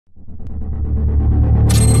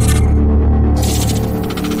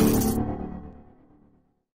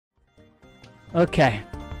Okay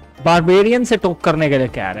barbarian से talk करने के लिए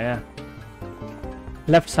कह रहे हैं।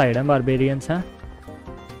 लेफ्ट साइड है बारबेरियंस है।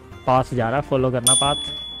 पास जा रहा है, फॉलो करना पाथ।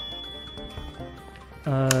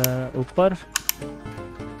 ऊपर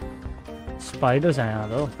स्पाइडर्स हैं यहाँ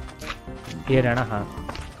तो। ये रहना हाँ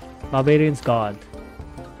बारबेरियंस गॉड।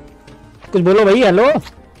 कुछ बोलो भाई। हेलो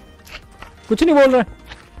कुछ नहीं बोल रहे।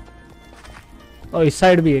 और इस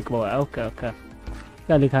साइड भी एक वो है। ओके ओके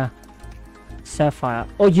क्या लिखा है? सैफायर।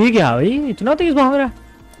 ओ ये क्या भाई इतना तेज भाग रहा है?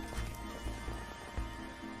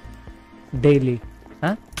 डेली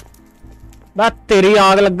हाँ बात तेरी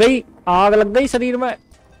आग लग गई शरीर में।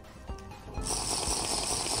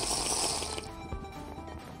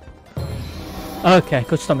 ओके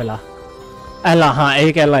कुछ तो मिला। एला हाँ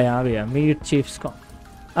एक एला यहाँ भी है। मीट चीफ्स को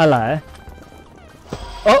एला है।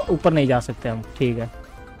 ओ ऊपर नहीं जा सकते हम। ठीक है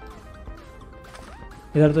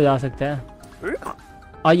इधर तो जा सकते हैं।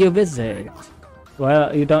 Are you visit?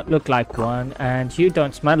 Well, you don't look like one, and you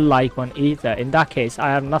don't smell like one either. In that case, I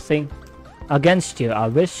have nothing against you. I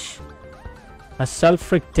wish a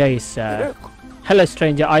sulfuric day, sir. Hello,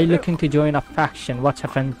 stranger. Are you looking to join a faction? What a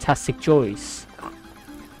fantastic choice.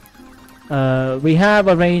 We have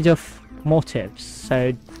a range of motives,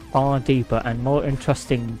 so far deeper and more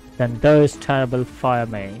interesting than those terrible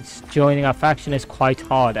firemains. Joining a faction is quite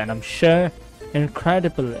hard, and I'm sure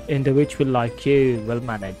incredible individual like you will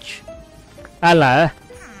manage. Allah,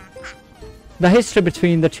 the history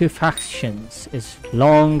between the two factions is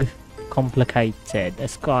long, complicated. A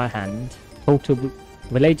Skyhand, talk to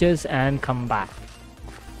villagers and come back.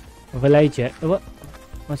 Villager,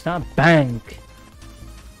 what's that? Bank.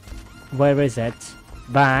 Where is it?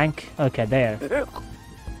 Bank. Okay, there.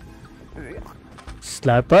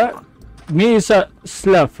 Slurper. Me is a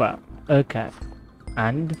slurper. Okay.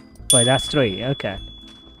 And wait, that's 3. Okay.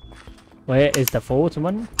 Where is the 4th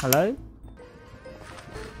one? Hello?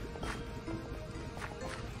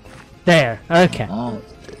 There. Okay.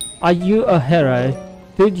 Are you a hero?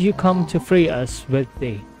 Did you come to free us with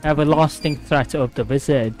the everlasting threat of the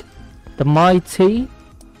wizard? The mighty...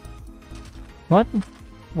 What?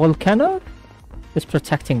 Volcano? Is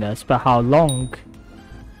protecting us, but how long?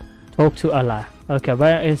 Talk to Allah. Okay,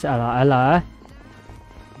 where is Allah? Allah?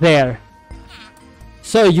 There.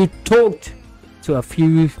 So you talked to a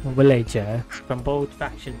few villagers from both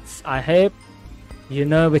factions. I hope you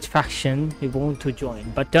know which faction you want to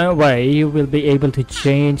join, but don't worry, you will be able to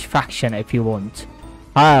change faction if you want.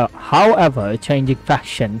 However, changing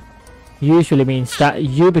faction usually means that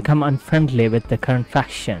you become unfriendly with the current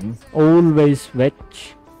faction. Always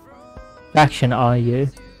which faction are you?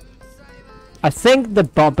 I think the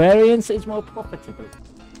barbarians is more profitable.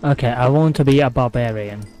 Okay, I want to be a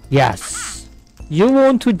barbarian. Yes. You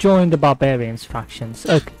want to join the barbarians factions.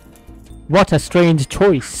 Okay. What a strange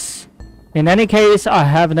choice. In any case, I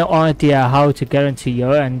have no idea how to guarantee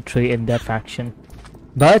your entry in their faction.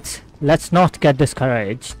 But let's not get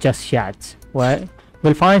discouraged just yet. Well,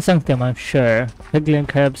 we'll find something, I'm sure. Piglin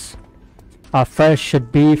crabs. Our first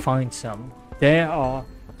should be find some. There are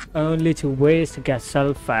only 2 ways to get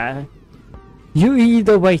sulfur. You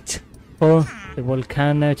either wait for the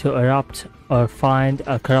volcano to erupt or find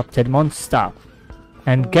a corrupted monster.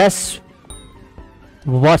 And guess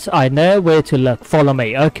what? I know where to look. Follow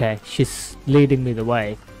me. Okay, she's leading me the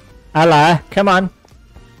way. Allah, come on.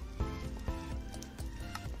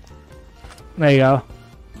 There you go.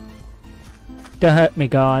 Don't hurt me,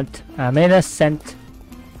 God. I'm innocent.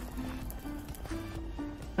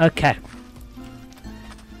 Okay.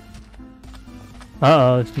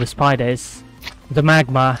 Uh-oh, the spiders. The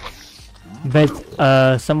magma. With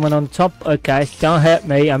someone on top. Okay, don't hurt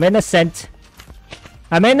me. I'm innocent.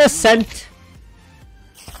 I'm innocent.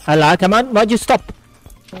 Allah, come on. Why'd you stop?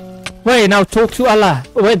 Wait, now talk to Allah.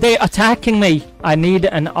 Wait, they're attacking me. I need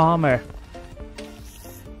an armor.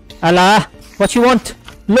 Allah, what you want?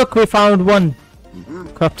 Look, we found one.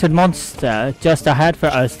 Corrupted monster just ahead for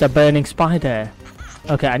us. The burning spider.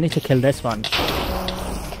 Okay, I need to kill this one.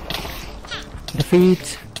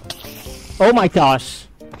 Defeat. Oh my gosh.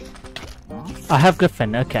 I have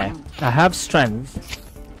Griffin. Okay. I have strength.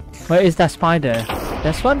 Where is that spider?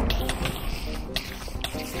 This one?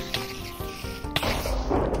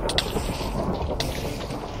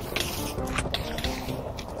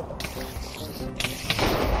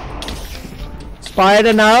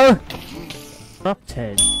 Spider now?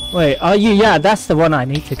 Corrupted. Wait, are you? Yeah, that's the one I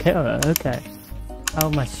need to kill. Okay. How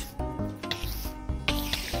much?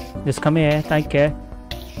 Just come here. Thank you.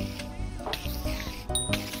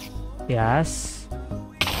 Yes.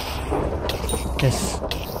 Yes.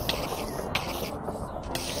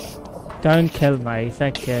 Don't kill me,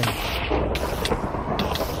 thank you.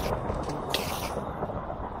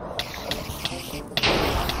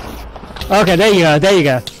 Okay, there you go, there you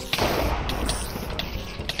go.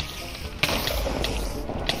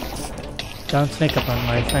 Don't sneak up on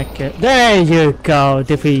my thank you. There you go,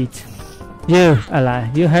 defeat. You, Allah,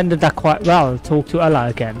 you handled that quite well. Talk to Allah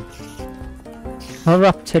again.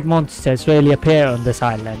 Corrupted monsters rarely appear on this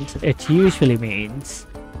island. It usually means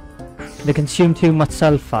they consume too much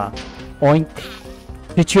sulfur. Oink.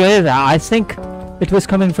 Did you hear that? I think it was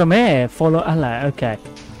coming from here. Follow Allah. Okay.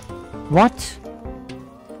 What?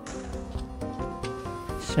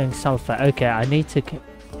 Showing sulfur. Okay, I need to...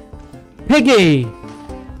 Piggy!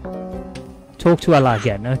 Talk to Allah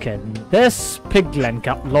again. Okay. This piglet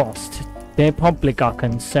got lost. They probably got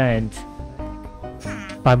concerned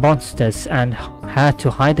by monsters and had to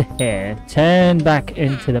hide here. Turn back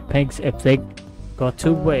into the pigs if they got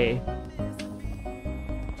away.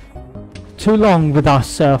 Too long without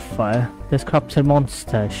sulfur. This corrupted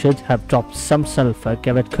monster should have dropped some sulfur.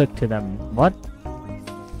 Give it quick to them. What?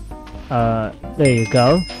 There you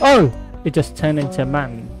go. Oh! It just turned into a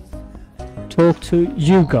man. Talk to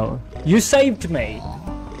UGO. You saved me!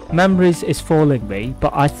 Memories is failing me,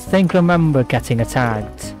 but I think remember getting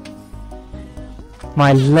attacked.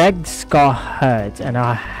 My legs got hurt and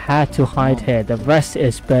I had to hide here. The rest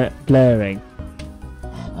is blurring.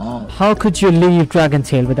 How could you leave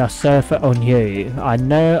Dragontail without sulfur on you? I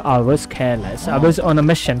know I was careless. I was on a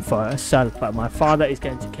mission for sulfur. My father is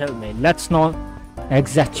going to kill me. Let's not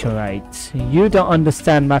exaggerate. You don't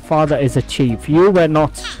understand. My father is a chief. You were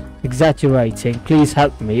not exaggerating. Please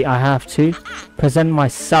help me. I have to present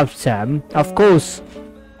myself to him. Of course,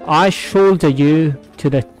 I shoulder you to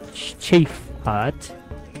the chief hut.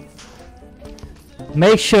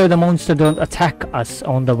 Make sure the monster don't attack us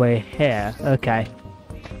on the way here. Okay.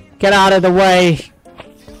 Get out of the way.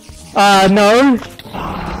 No.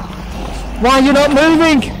 Why are you not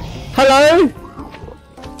moving? Hello?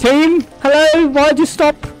 Team? Hello? Why'd you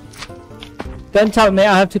stop? Don't tell me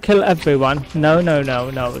I have to kill everyone. No, no,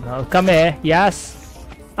 no, no, no. Come here. Yes.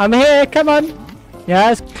 I'm here. Come on.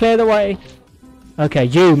 Yes, clear the way. Okay,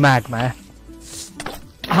 you magma.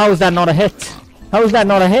 How is that not a hit? How is that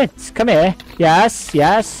not a hit? Come here. Yes,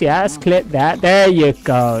 yes, yes. Clip that. There you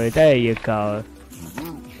go. There you go.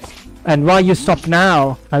 And why you stop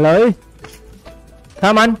now? Hello?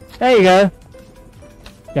 Come on. There you go.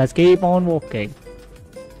 Just keep on walking.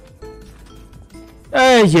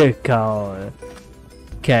 There you go.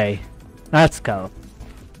 Okay. Let's go.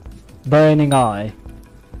 Burning eye.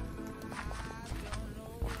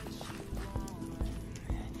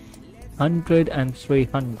 $100 and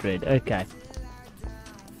 $300. Okay.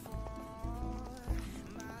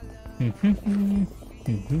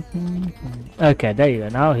 Okay, there you go.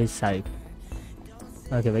 Now he's safe.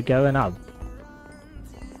 Okay, we're going up.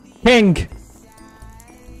 King!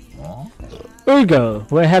 UGO,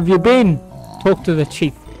 where have you been? Talk to the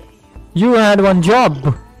chief. You had one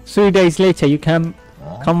job. 3 days later, you come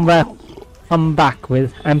back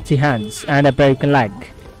with empty hands and a broken leg.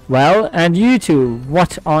 Well, and you two,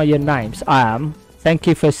 what are your names? I am. Thank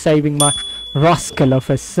you for saving my rascal of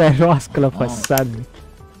a son.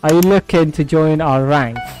 Are you looking to join our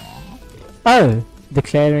rank? Oh,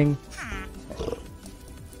 declaring.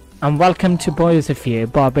 And welcome to both of you,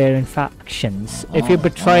 barbarian factions. If you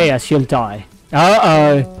betray us, you'll die.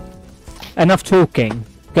 Uh-oh. Enough talking.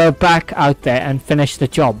 Go back out there and finish the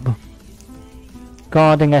job.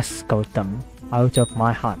 Guarding escort them out of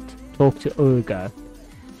my hut. Talk to UGO.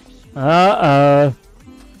 Uh-oh.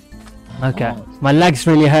 Okay. My legs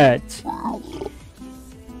really hurt.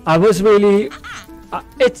 I was really...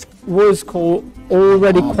 it was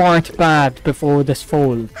already quite bad before this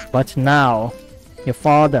fall. But now, your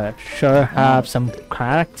father sure have some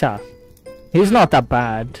character. He's not that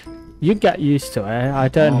bad. You get used to it. I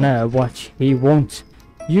don't know what he wants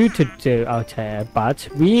you to do out here, but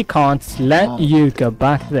we can't let you go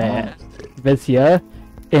back there with your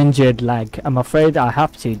injured leg. I'm afraid I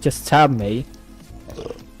have to. Just tell me.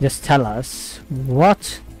 Just tell us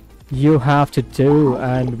what you have to do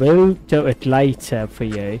and we'll do it later for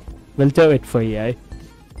you. We'll do it for you.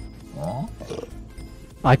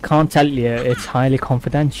 I can't tell you. It's highly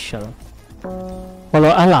confidential. Follow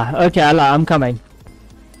Allah. Okay, Allah, I'm coming.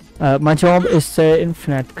 My job is to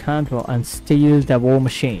infinite control and steal the war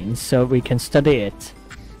machine so we can study it.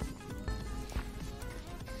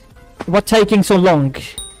 What taking so long?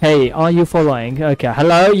 Hey, are you following? Okay,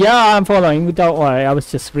 hello? Yeah, I'm following. Don't worry, I was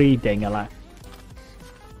just reading, Allah.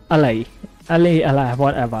 Allah,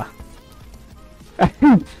 whatever.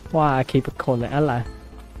 Why I keep calling Allah.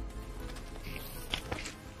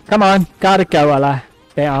 Come on, gotta go, Allah.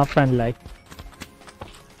 They are friendly.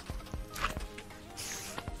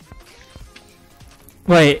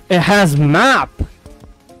 Wait, it has map.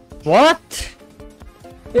 What?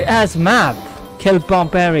 It has map. Kill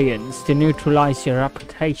barbarians to neutralize your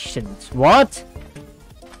reputations. What?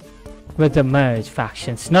 With the merge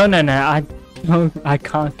factions. No, I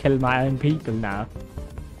can't kill my own people now.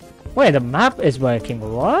 Wait, the map is working.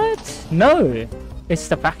 What? No. It's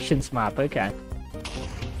the factions map. Okay.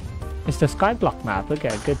 It's the Skyblock map.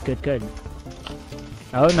 Okay, good.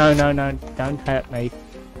 Oh, no. Don't hurt me.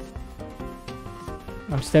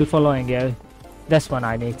 I'm still following you. This one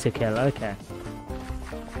I need to kill. Okay.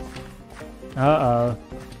 Uh-oh.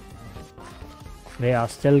 We are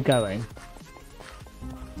still going.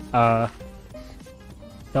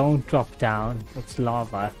 Don't drop down. It's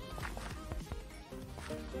lava.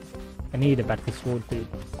 I need a better sword, dude.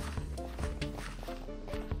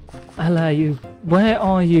 Hello, you. Where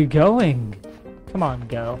are you going? Come on,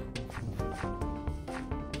 girl.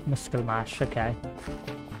 Muscle mash, okay.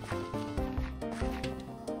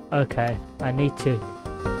 Okay, I need to...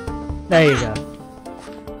 There you go.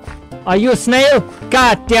 Are you a snail?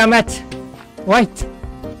 God damn it! Wait!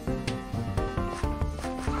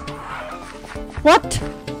 What?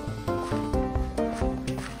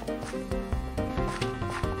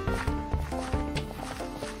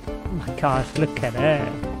 Oh my gosh, look at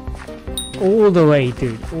it. All the way,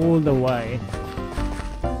 dude. All the way.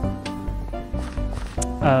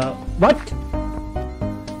 What?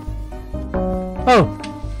 Oh!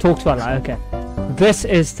 Talk to Allah, okay. This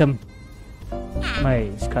is the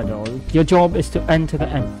maze, Cuddle. Your job is to enter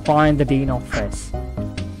and find the Dean office.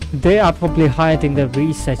 They are probably hiding the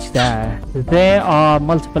research there. There are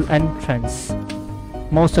multiple entrances.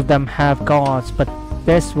 Most of them have guards, but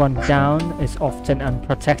this one down is often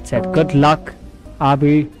unprotected. Good luck. I'll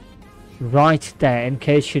be right there in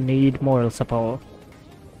case you need moral support.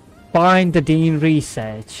 Find the Dean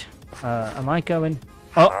research. Am I going?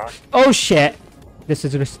 Oh shit! This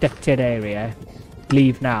is a restricted area.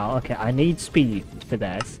 Leave now. Okay, I need speed for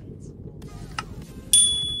this.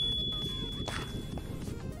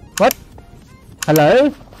 What?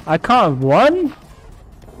 Hello? I can't run?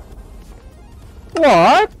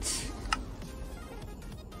 What?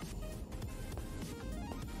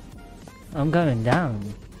 I'm going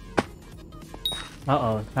down.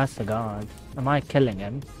 Uh-oh, that's the guard. Am I killing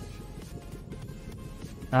him?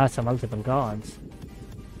 That's a multiple guards.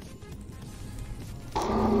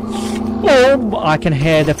 Oh, I can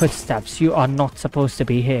hear the footsteps. You are not supposed to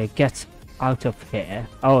be here. Get out of here.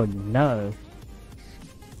 Oh no.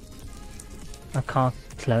 I can't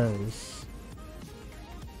close.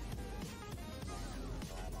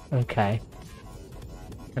 Okay.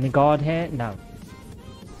 Any guard here? No.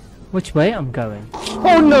 Which way I'm going?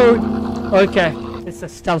 Oh no! Okay, it's a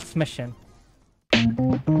stealth mission.